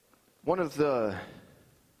One of the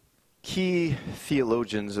key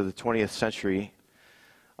theologians of the 20th century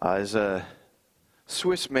is a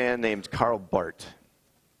Swiss man named Karl Barth.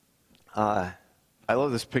 I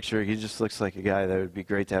love this picture. He just looks like a guy that would be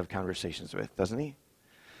great to have conversations with, doesn't he?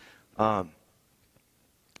 The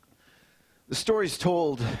story's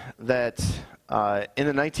told that in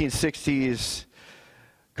the 1960s,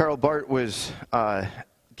 Karl Barth was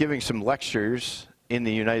giving some lectures in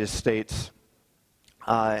the United States,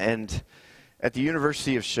 and at the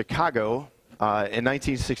University of Chicago in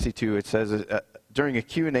 1962, it says during a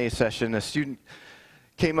Q&A session, a student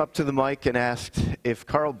came up to the mic and asked if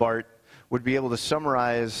Karl Barth would be able to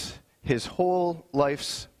summarize his whole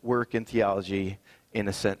life's work in theology in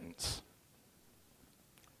a sentence.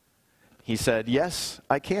 He said, "Yes,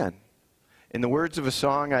 I can. In the words of a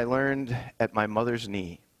song I learned at my mother's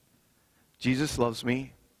knee, Jesus loves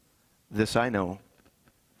me, this I know,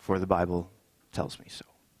 for the Bible tells me so."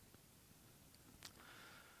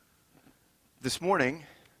 This morning,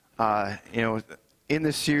 in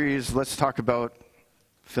this series, let's talk about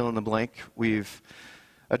fill in the blank. We've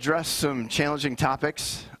addressed some challenging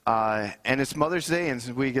topics, and it's Mother's Day, and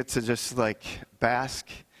we get to just bask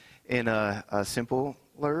in a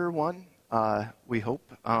simpler one, we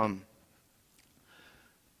hope. But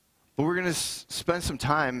we're going to spend some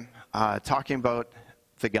time talking about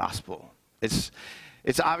the gospel.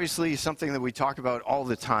 It's obviously something that we talk about all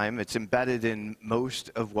the time. It's embedded in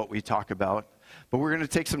most of what we talk about. But we're going to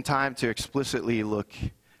take some time to explicitly look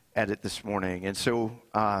at it this morning. And so,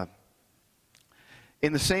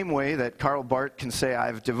 in the same way that Karl Barth can say,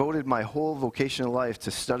 I've devoted my whole vocational life to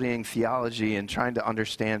studying theology and trying to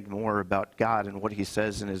understand more about God and what he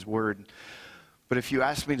says in his word. But if you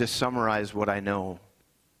ask me to summarize what I know,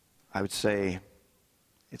 I would say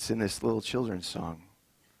it's in this little children's song.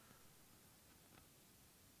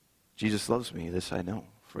 Jesus loves me, this I know,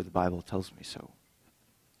 for the Bible tells me so.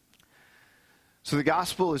 So the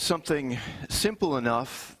gospel is something simple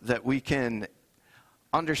enough that we can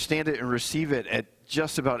understand it and receive it at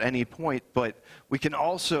just about any point, but we can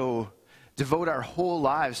also devote our whole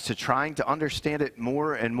lives to trying to understand it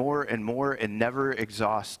more and more and more and never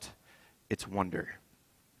exhaust its wonder.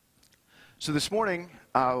 So this morning,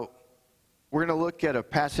 we're going to look at a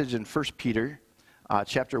passage in 1 Peter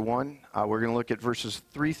chapter 1. We're going to look at verses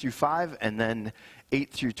 3 through 5 and then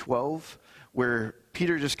 8 through 12, where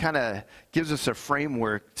Peter just kind of gives us a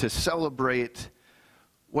framework to celebrate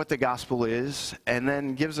what the gospel is, and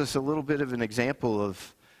then gives us a little bit of an example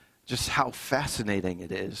of just how fascinating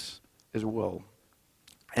it is as well.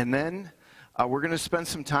 And then we're going to spend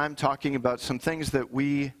some time talking about some things that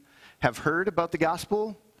we have heard about the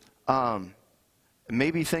gospel,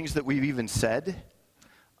 maybe things that we've even said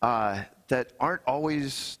that aren't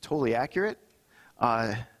always totally accurate,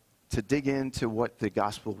 to dig into what the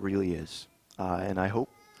gospel really is. And I hope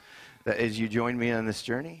that as you join me on this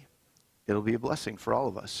journey, it'll be a blessing for all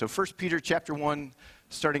of us. So 1 Peter chapter 1,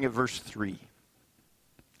 starting at verse 3.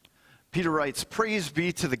 Peter writes, "Praise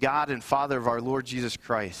be to the God and Father of our Lord Jesus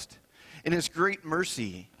Christ. In his great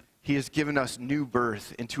mercy, he has given us new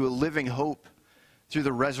birth into a living hope through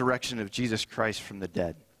the resurrection of Jesus Christ from the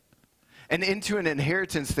dead, and into an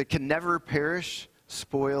inheritance that can never perish,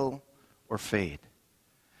 spoil, or fade.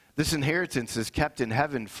 This inheritance is kept in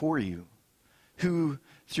heaven for you, who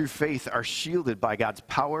through faith are shielded by God's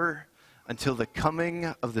power until the coming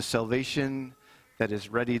of the salvation that is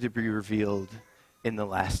ready to be revealed in the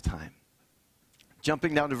last time."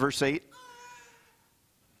 Jumping down to verse 8,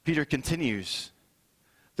 Peter continues,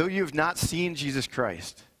 "Though you have not seen Jesus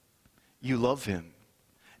Christ, you love him.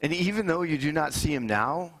 And even though you do not see him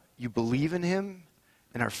now, you believe in him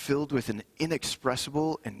and are filled with an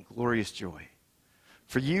inexpressible and glorious joy.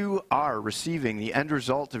 For you are receiving the end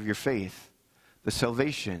result of your faith, the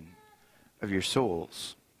salvation of your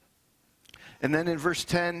souls." And then in verse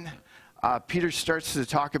 10, Peter starts to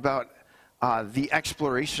talk about the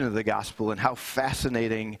exploration of the gospel and how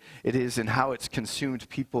fascinating it is and how it's consumed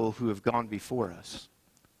people who have gone before us.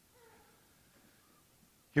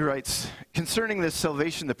 He writes, "Concerning this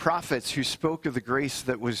salvation, the prophets who spoke of the grace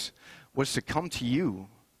that was to come to you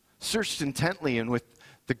searched intently and with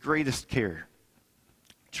the greatest care,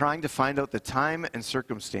 trying to find out the time and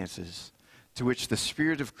circumstances to which the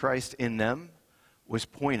Spirit of Christ in them was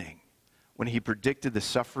pointing when he predicted the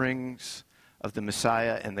sufferings of the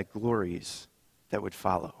Messiah and the glories that would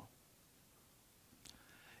follow.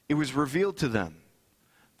 It was revealed to them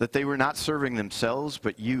that they were not serving themselves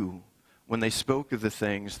but you when they spoke of the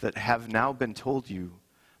things that have now been told you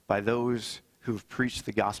by those who have preached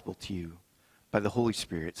the gospel to you by the Holy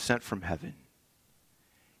Spirit sent from heaven.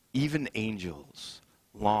 Even angels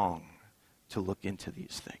long to look into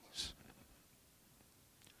these things."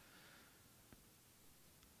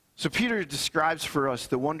 So Peter describes for us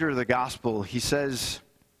the wonder of the gospel. He says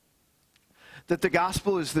that the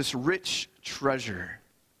gospel is this rich treasure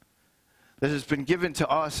that has been given to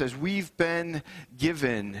us as we've been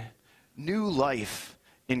given new life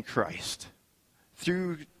in Christ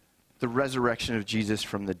through the resurrection of Jesus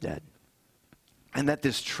from the dead. And that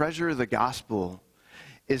this treasure of the gospel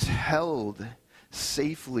is held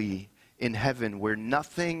safely in heaven where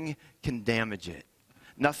nothing can damage it.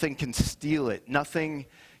 Nothing can steal it. Nothing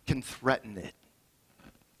can threaten it.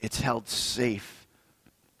 It's held safe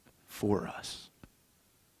for us.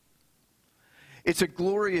 It's a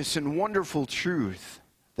glorious and wonderful truth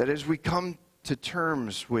that as we come to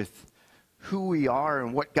terms with who we are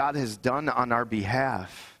and what God has done on our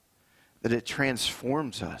behalf, that it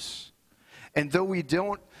transforms us. And though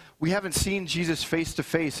we haven't seen Jesus face to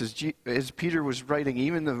face, as Peter was writing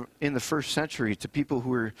even in the first century to people who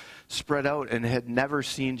were spread out and had never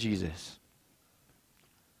seen Jesus.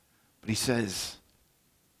 But he says,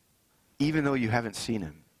 even though you haven't seen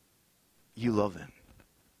him, you love him.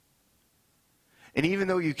 And even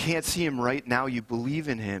though you can't see him right now, you believe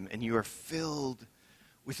in him and you are filled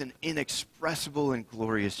with an inexpressible and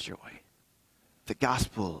glorious joy. The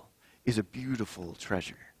gospel is a beautiful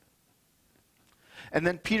treasure. And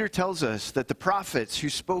then Peter tells us that the prophets who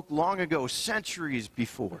spoke long ago, centuries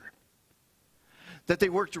before, that they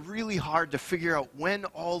worked really hard to figure out when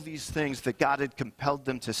all these things that God had compelled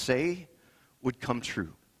them to say would come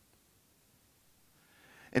true.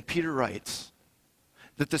 And Peter writes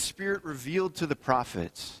that the Spirit revealed to the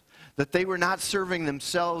prophets that they were not serving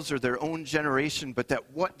themselves or their own generation, but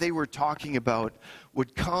that what they were talking about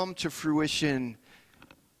would come to fruition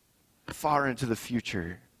far into the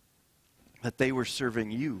future. That they were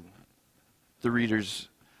serving you, the readers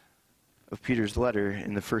of Peter's letter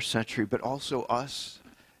in the first century, but also us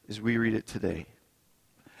as we read it today.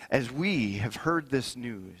 As we have heard this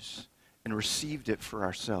news and received it for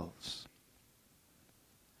ourselves.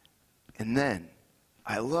 And then,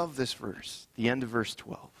 I love this verse, the end of verse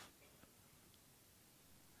 12.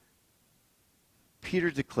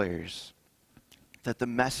 Peter declares that the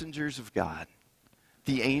messengers of God,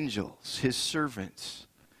 the angels, his servants,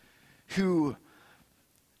 who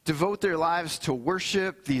devote their lives to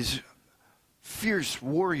worship, these fierce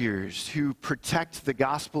warriors who protect the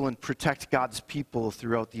gospel and protect God's people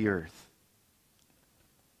throughout the earth.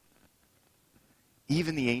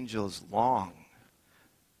 Even the angels long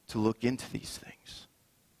to look into these things.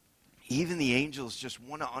 Even the angels just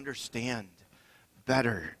want to understand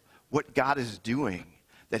better what God is doing,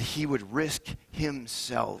 that he would risk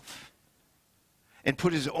himself and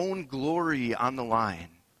put his own glory on the line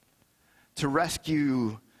to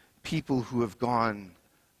rescue people who have gone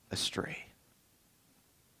astray.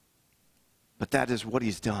 But that is what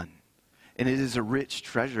he's done. And it is a rich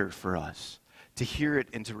treasure for us to hear it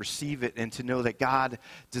and to receive it and to know that God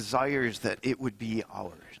desires that it would be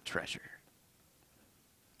our treasure.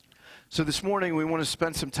 So this morning we want to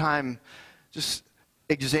spend some time just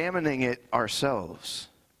examining it ourselves.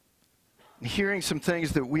 And hearing some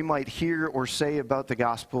things that we might hear or say about the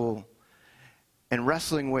gospel and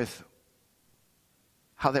wrestling with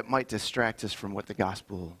how that might distract us from what the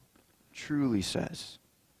gospel truly says,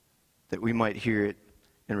 that we might hear it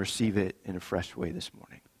and receive it in a fresh way this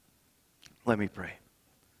morning. Let me pray.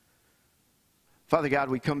 Father God,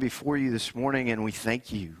 we come before you this morning and we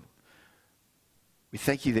thank you. We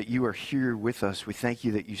thank you that you are here with us. We thank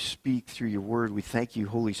you that you speak through your word. We thank you,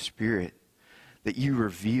 Holy Spirit, that you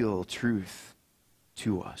reveal truth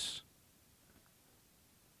to us.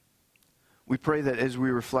 We pray that as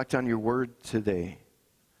we reflect on your word today,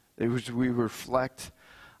 as we reflect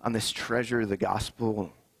on this treasure, the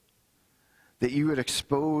gospel, that you would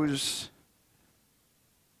expose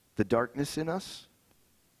the darkness in us,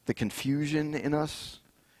 the confusion in us,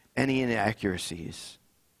 any inaccuracies,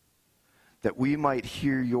 that we might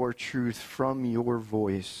hear your truth from your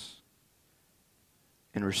voice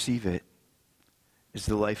and receive it as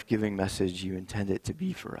the life-giving message you intend it to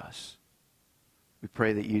be for us. We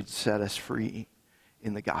pray that you'd set us free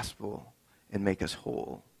in the gospel and make us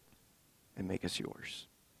whole and make us yours.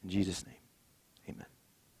 In Jesus' name, amen.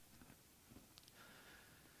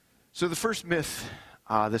 So the first myth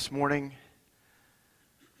this morning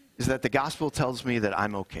is that the gospel tells me that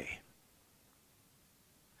I'm okay.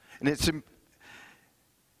 And it's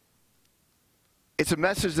a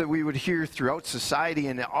message that we would hear throughout society,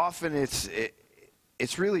 and often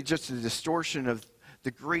it's really just a distortion of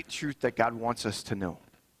the great truth that God wants us to know.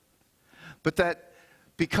 But that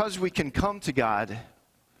because we can come to God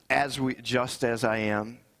just as I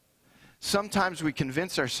am, sometimes we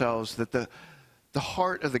convince ourselves that The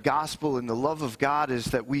heart of the gospel and the love of God is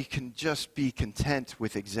that we can just be content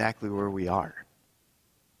with exactly where we are.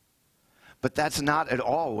 But that's not at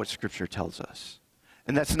all what Scripture tells us.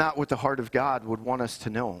 And that's not what the heart of God would want us to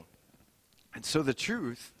know. And so the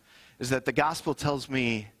truth is that the gospel tells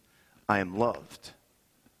me I am loved.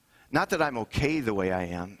 Not that I'm okay the way I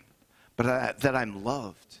am, but that I'm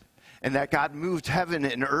loved. And that God moved heaven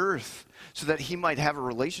and earth so that he might have a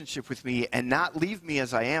relationship with me and not leave me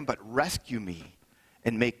as I am, but rescue me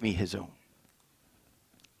and make me his own.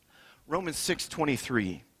 Romans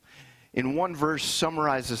 6:23, in one verse,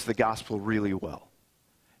 summarizes the gospel really well.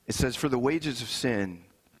 It says, "For the wages of sin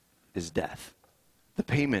is death." The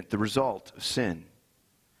payment, the result of sin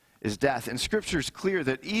is death. And Scripture is clear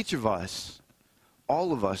that each of us,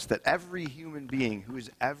 all of us, that every human being who has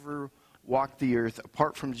ever walked the earth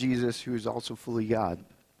apart from Jesus, who is also fully God,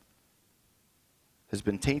 has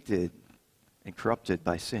been tainted and corrupted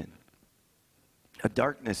by sin. A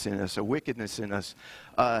darkness in us, a wickedness in us,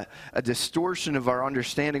 a distortion of our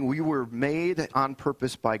understanding. We were made on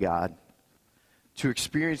purpose by God to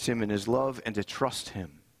experience him in his love and to trust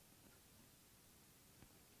him.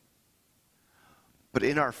 But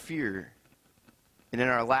in our fear and in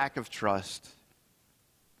our lack of trust,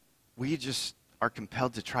 we just are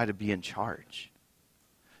compelled to try to be in charge,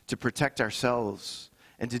 to protect ourselves,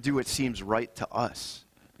 and to do what seems right to us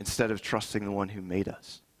instead of trusting the one who made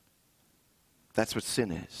us. That's what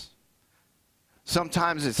sin is.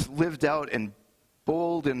 Sometimes it's lived out in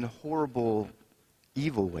bold and horrible,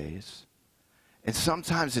 evil ways. And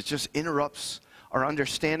sometimes it just interrupts our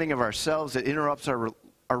understanding of ourselves. It interrupts our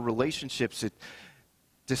relationships. It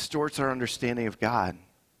distorts our understanding of God.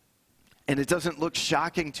 And it doesn't look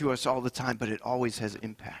shocking to us all the time, but it always has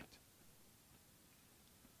impact.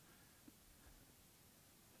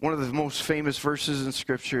 One of the most famous verses in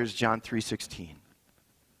Scripture is John 3:16.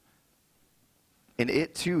 And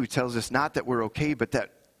it too tells us not that we're okay, but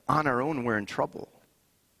that on our own we're in trouble.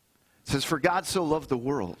 It says, "For God so loved the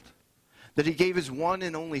world that he gave his one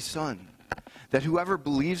and only Son, that whoever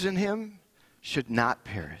believes in him should not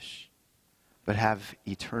perish, but have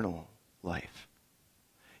eternal life."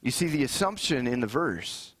 You see, the assumption in the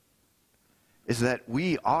verse is that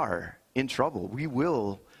we are in trouble. We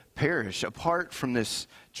will perish apart from this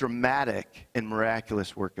dramatic and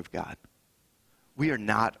miraculous work of God. We are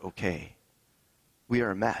not okay. We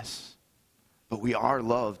are a mess. But we are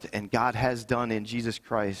loved, and God has done in Jesus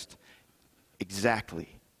Christ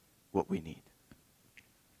exactly what we need.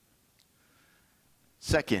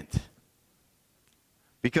 Second,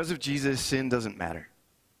 because of Jesus, sin doesn't matter.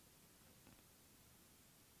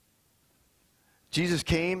 Jesus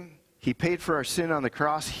came, he paid for our sin on the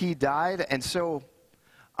cross, he died, and so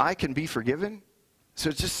I can be forgiven. So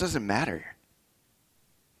it just doesn't matter.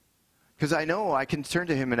 Because I know I can turn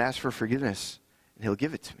to him and ask for forgiveness, and he'll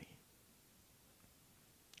give it to me.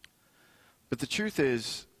 But the truth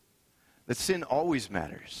is that sin always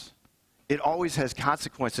matters. It always has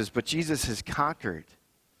consequences, but Jesus has conquered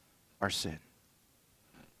our sin.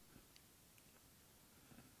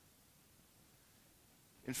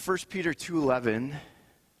 In 1 Peter 2:11,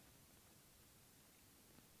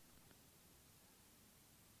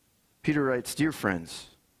 Peter writes, "Dear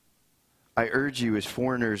friends, I urge you as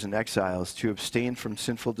foreigners and exiles to abstain from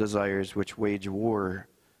sinful desires which wage war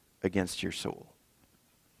against your soul."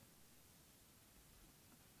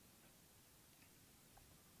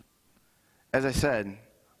 As I said,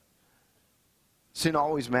 sin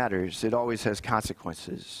always matters. It always has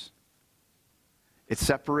consequences. It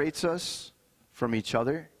separates us from each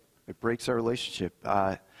other. It breaks our relationship.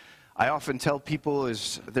 I often tell people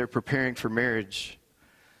as they're preparing for marriage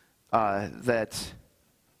that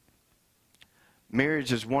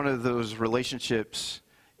marriage is one of those relationships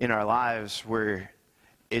in our lives where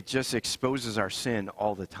it just exposes our sin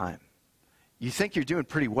all the time. You think you're doing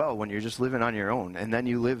pretty well when you're just living on your own, and then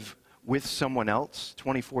you live with someone else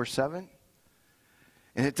 24/7.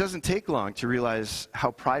 And it doesn't take long to realize how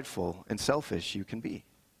prideful and selfish you can be.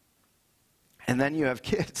 And then you have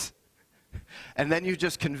kids. And then you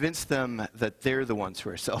just convince them that they're the ones who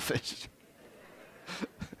are selfish.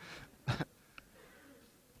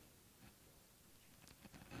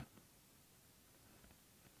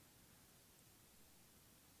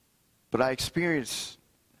 But I experience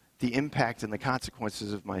the impact and the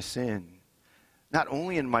consequences of my sin, not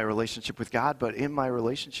only in my relationship with God, but in my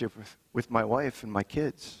relationship with my wife and my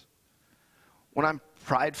kids. When I'm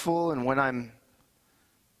prideful and when I'm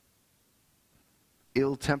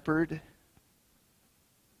ill-tempered,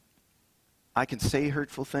 I can say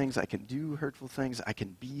hurtful things, I can do hurtful things, I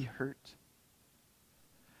can be hurt.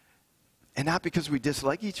 And not because we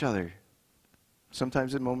dislike each other.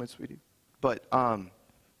 Sometimes in moments we do. But our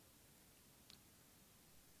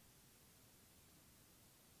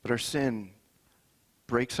sin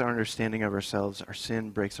breaks our understanding of ourselves. Our sin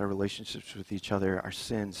breaks our relationships with each other. Our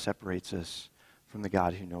sin separates us from the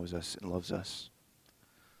God who knows us and loves us.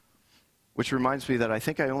 Which reminds me that I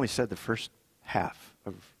think I only said the first half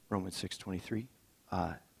of Romans 6:23.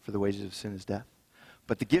 For the wages of sin is death.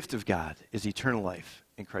 But the gift of God is eternal life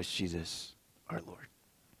in Christ Jesus our Lord.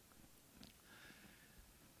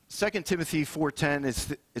 2 Timothy 4:10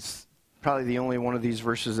 it's probably the only one of these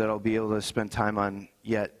verses that I'll be able to spend time on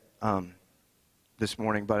yet this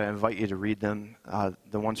morning, but I invite you to read them.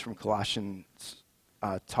 The ones from Colossians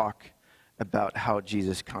talk about how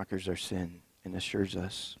Jesus conquers our sin and assures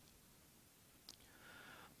us.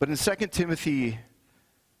 But in 2 Timothy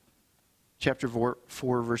chapter 4,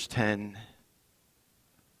 verse 10,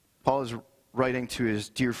 Paul is writing to his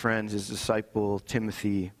dear friend, his disciple,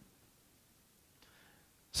 Timothy.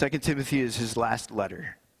 2 Timothy is his last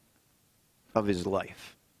letter of his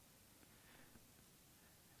life.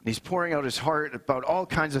 And he's pouring out his heart about all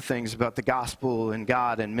kinds of things, about the gospel and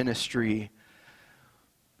God and ministry.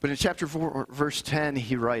 But in chapter 4, verse 10,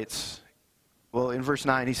 he writes, in verse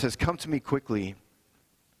 9, he says, "Come to me quickly."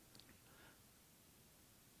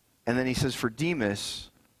 And then he says, "For Demas,"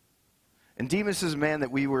 and Demas is a man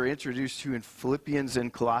that we were introduced to in Philippians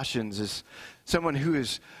and Colossians, is someone who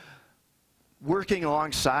is working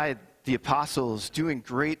alongside the apostles, doing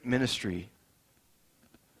great ministry.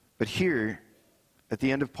 But here, at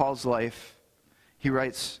the end of Paul's life, he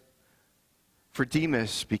writes, "For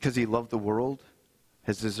Demas, because he loved the world,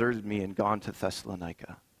 has deserted me and gone to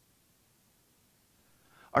Thessalonica."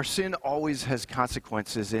 Our sin always has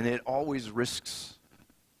consequences, and it always risks.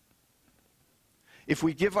 If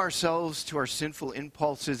we give ourselves to our sinful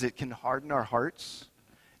impulses, it can harden our hearts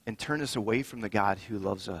and turn us away from the God who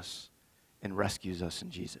loves us and rescues us in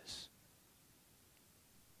Jesus.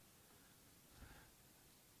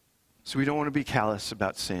 So we don't want to be callous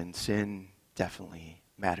about sin. Sin definitely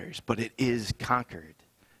matters, but it is conquered.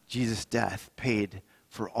 Jesus' death paid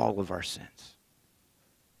for all of our sins.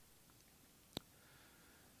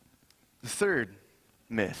 The third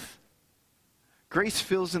myth: grace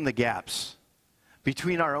fills in the gaps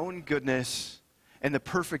between our own goodness and the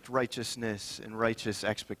perfect righteousness and righteous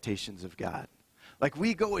expectations of God. Like,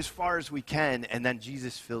 we go as far as we can, and then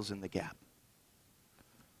Jesus fills in the gap.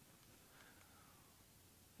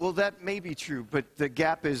 Well, that may be true, but the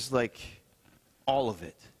gap is like all of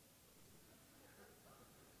it.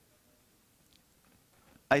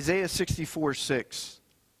 Isaiah 64:6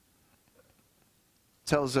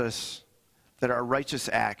 tells us that our righteous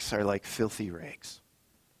acts are like filthy rags.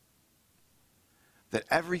 That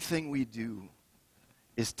everything we do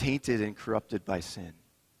is tainted and corrupted by sin.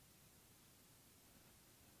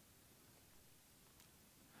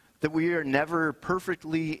 That we are never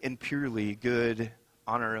perfectly and purely good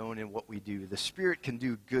on our own in what we do. The Spirit can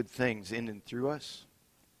do good things in and through us.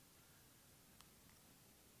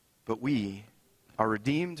 But we are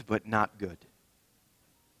redeemed but not good.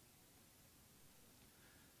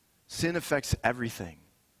 Sin affects everything.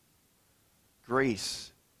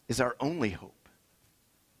 Grace is our only hope.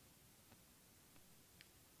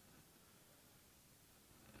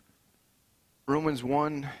 Romans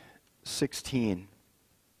 1:16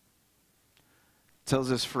 tells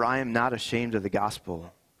us, "For I am not ashamed of the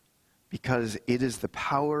gospel, because it is the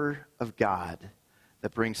power of God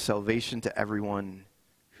that brings salvation to everyone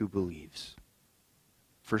who believes.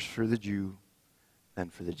 First for the Jew, then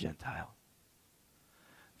for the Gentile."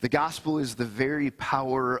 The gospel is the very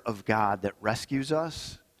power of God that rescues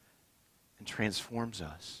us and transforms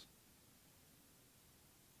us.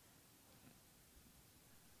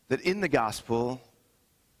 That in the gospel,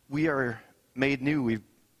 we are made new. We've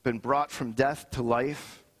been brought from death to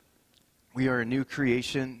life. We are a new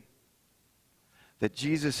creation. That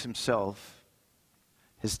Jesus himself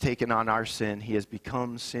has taken on our sin. He has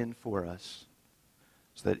become sin for us,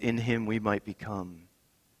 so that in him we might become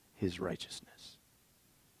his righteousness.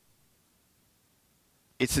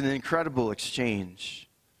 It's an incredible exchange.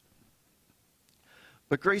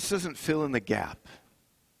 But grace doesn't fill in the gap.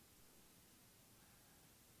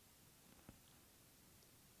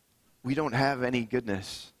 We don't have any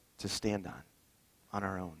goodness to stand on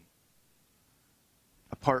our own.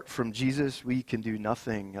 Apart from Jesus, we can do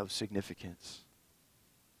nothing of significance.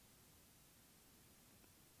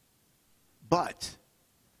 But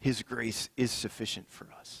his grace is sufficient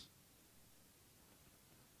for us.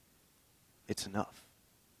 It's enough.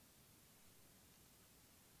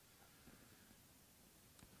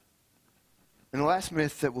 And the last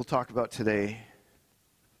myth that we'll talk about today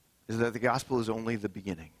is that the gospel is only the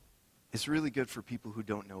beginning. It's really good for people who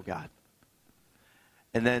don't know God.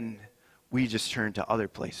 And then we just turn to other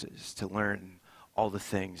places to learn all the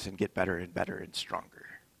things and get better and better and stronger.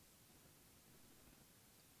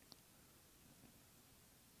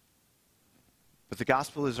 But the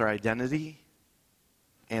gospel is our identity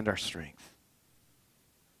and our strength.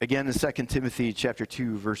 Again, in 2 Timothy chapter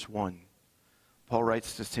 2, verse 1, Paul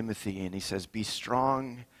writes to Timothy and he says, "Be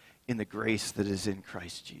strong in the grace that is in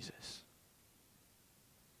Christ Jesus."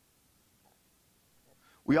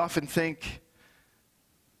 We often think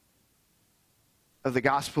of the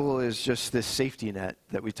gospel as just this safety net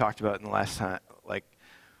that we talked about in the last time. Like,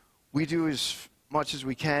 we do as much as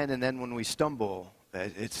we can, and then when we stumble,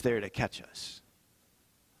 it's there to catch us.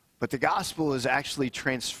 But the gospel is actually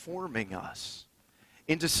transforming us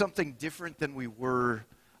into something different than we were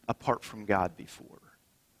apart from God before.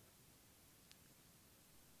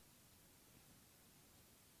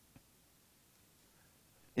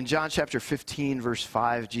 In John chapter 15, verse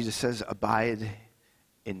 5, Jesus says, "Abide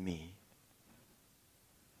in me.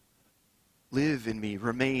 Live in me,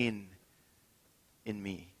 remain in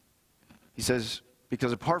me." He says,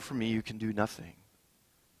 because apart from me, you can do nothing.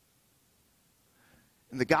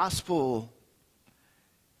 And the gospel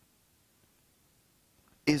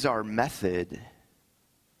is our method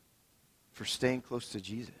for staying close to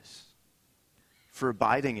Jesus, for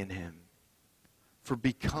abiding in him, for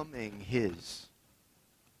becoming his.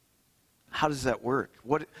 How does that work?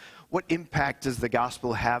 What impact does the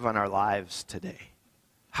gospel have on our lives today?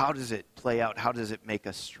 How does it play out? How does it make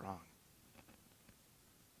us strong?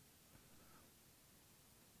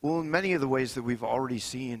 Well, in many of the ways that we've already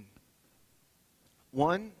seen.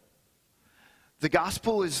 One, the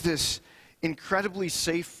gospel is this incredibly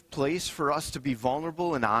safe place for us to be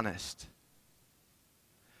vulnerable and honest.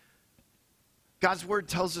 God's word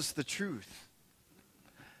tells us the truth,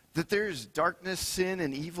 that there's darkness, sin,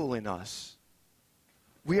 and evil in us.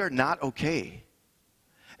 We are not okay.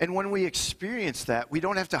 And when we experience that, we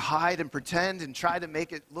don't have to hide and pretend and try to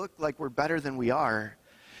make it look like we're better than we are.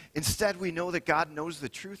 Instead, we know that God knows the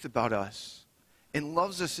truth about us and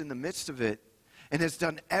loves us in the midst of it and has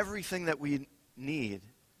done everything that we need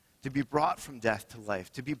to be brought from death to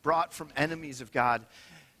life, to be brought from enemies of God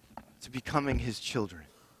to becoming his children.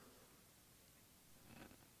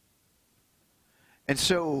 And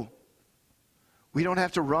so, we don't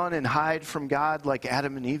have to run and hide from God like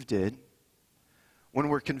Adam and Eve did. When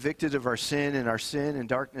we're convicted of our sin and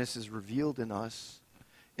darkness is revealed in us,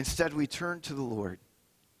 instead we turn to the Lord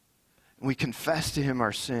and we confess to him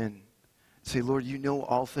our sin. Say, "Lord, you know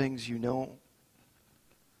all things. You know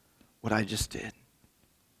what I just did.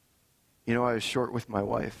 You know I was short with my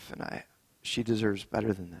wife, and she deserves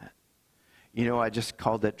better than that. You know I just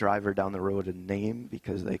called that driver down the road a name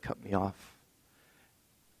because they cut me off.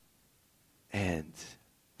 And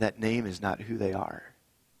that name is not who they are.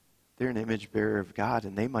 They're an image bearer of God,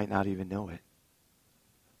 and they might not even know it.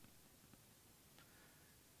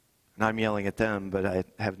 And I'm yelling at them, but I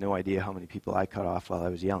have no idea how many people I cut off while I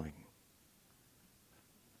was yelling."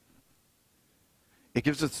 It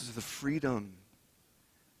gives us the freedom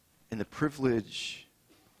and the privilege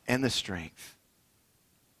and the strength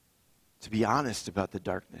to be honest about the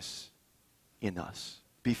darkness in us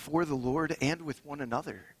before the Lord and with one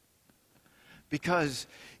another. Because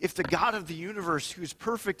if the God of the universe, who is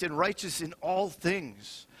perfect and righteous in all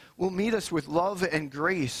things, will meet us with love and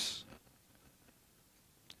grace,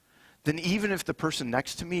 then even if the person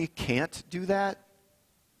next to me can't do that,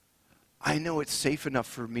 I know it's safe enough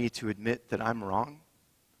for me to admit that I'm wrong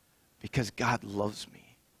because God loves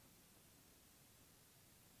me.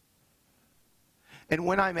 And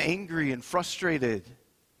when I'm angry and frustrated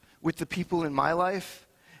with the people in my life,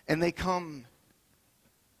 and they come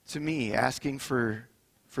to me asking for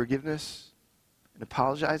forgiveness and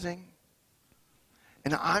apologizing,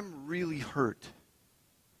 and I'm really hurt,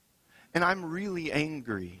 and I'm really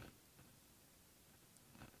angry,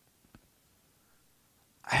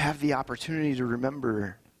 I have the opportunity to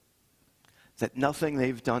remember that nothing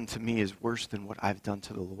they've done to me is worse than what I've done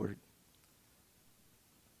to the Lord.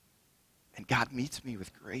 And God meets me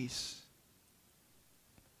with grace.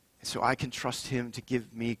 And so I can trust him to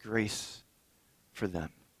give me grace for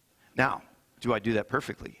them. Now, do I do that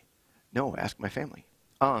perfectly? No, ask my family.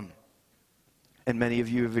 And many of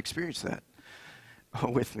you have experienced that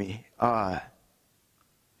with me. But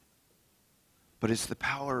it's the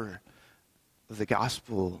power of the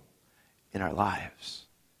gospel in our lives.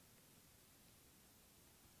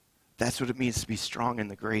 That's what it means to be strong in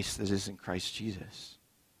the grace that is in Christ Jesus.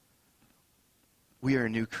 We are a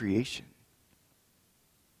new creation.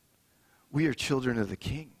 We are children of the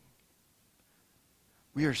King.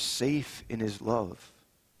 We are safe in his love.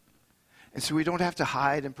 And so we don't have to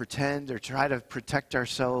hide and pretend or try to protect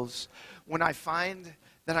ourselves. When I find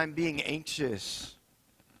that I'm being anxious,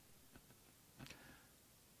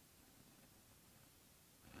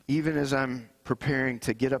 even as I'm preparing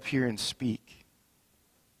to get up here and speak,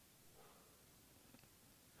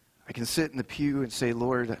 I can sit in the pew and say,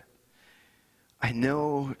 Lord, I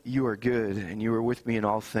know you are good and you are with me in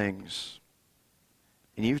all things.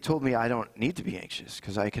 And you've told me I don't need to be anxious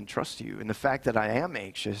because I can trust you. And the fact that I am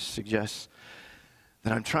anxious suggests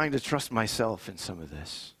that I'm trying to trust myself in some of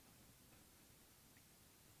this.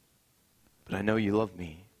 But I know you love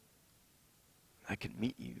me. I can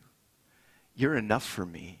meet you. You're enough for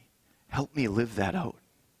me. Help me live that out.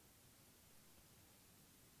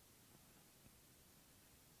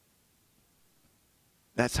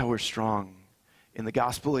 That's how we're strong in the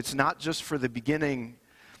gospel. It's not just for the beginning.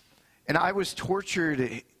 And I was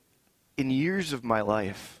tortured in years of my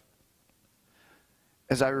life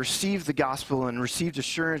as I received the gospel and received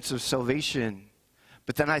assurance of salvation.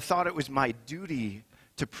 But then I thought it was my duty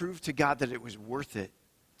to prove to God that it was worth it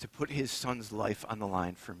to put his son's life on the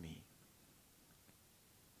line for me.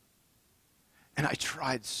 And I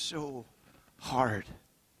tried so hard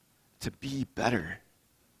to be better.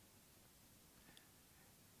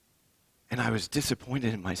 And I was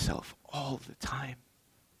disappointed in myself all the time.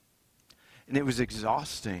 And it was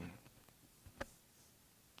exhausting.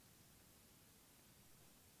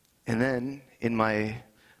 And then in my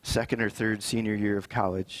second or third senior year of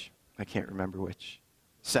college, I can't remember which,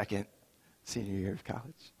 second senior year of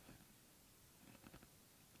college,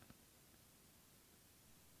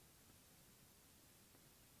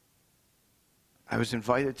 I was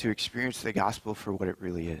invited to experience the gospel for what it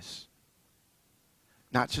really is.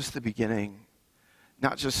 Not just the beginning,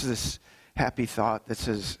 not just this happy thought that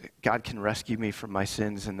says God can rescue me from my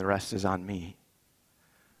sins and the rest is on me.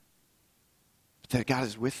 But that God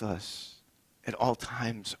is with us at all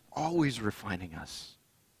times, always refining us.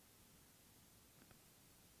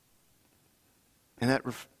 And that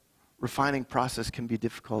refining process can be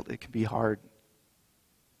difficult, it can be hard,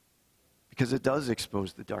 because it does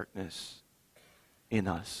expose the darkness in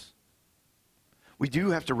us. We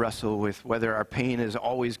do have to wrestle with whether our pain is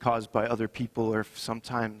always caused by other people or if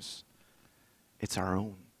sometimes it's our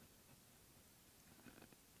own.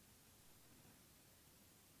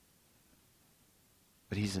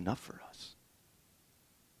 But he's enough for us.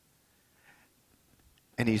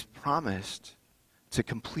 And he's promised to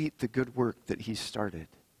complete the good work that he started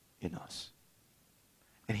in us.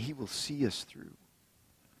 And he will see us through.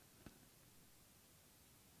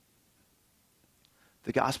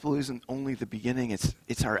 The gospel isn't only the beginning,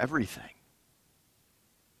 it's our everything.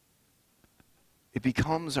 It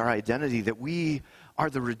becomes our identity that we are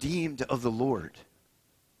the redeemed of the Lord.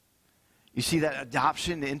 You see, that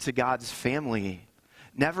adoption into God's family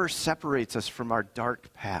never separates us from our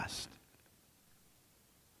dark past.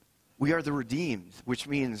 We are the redeemed, which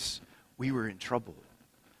means we were in trouble.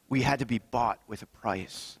 We had to be bought with a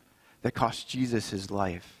price that cost Jesus his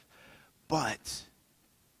life. But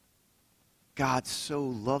God so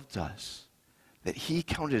loved us that he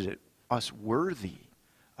counted us worthy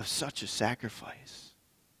of such a sacrifice.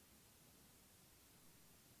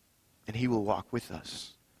 And he will walk with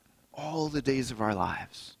us all the days of our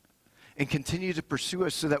lives and continue to pursue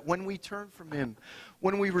us so that when we turn from him,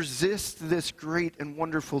 when we resist this great and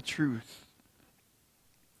wonderful truth,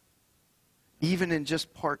 even in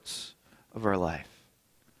just parts of our life,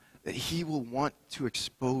 that he will want to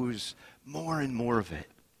expose more and more of it.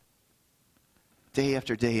 Day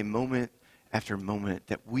after day, moment after moment,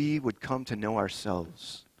 that we would come to know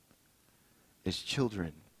ourselves as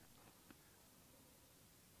children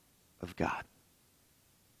of God.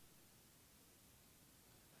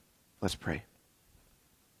 Let's pray.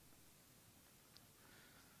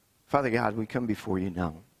 Father God, we come before you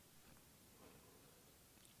now.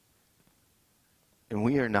 And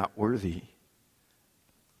we are not worthy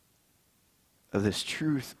of this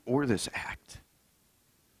truth or this act.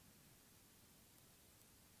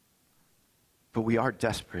 But we are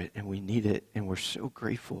desperate and we need it, and we're so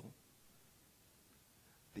grateful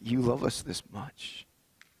that you love us this much.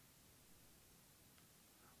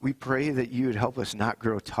 We pray that you would help us not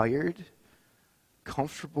grow tired,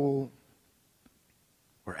 comfortable,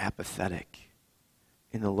 or apathetic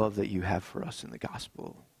in the love that you have for us in the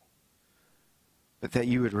gospel. But that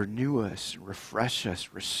you would renew us, refresh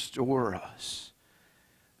us, restore us,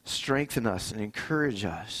 strengthen us, and encourage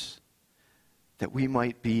us, that we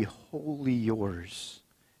might be wholly yours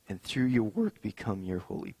and through your work become your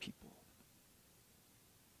holy people.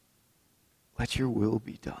 Let your will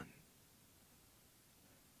be done.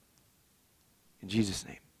 In Jesus'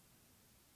 name.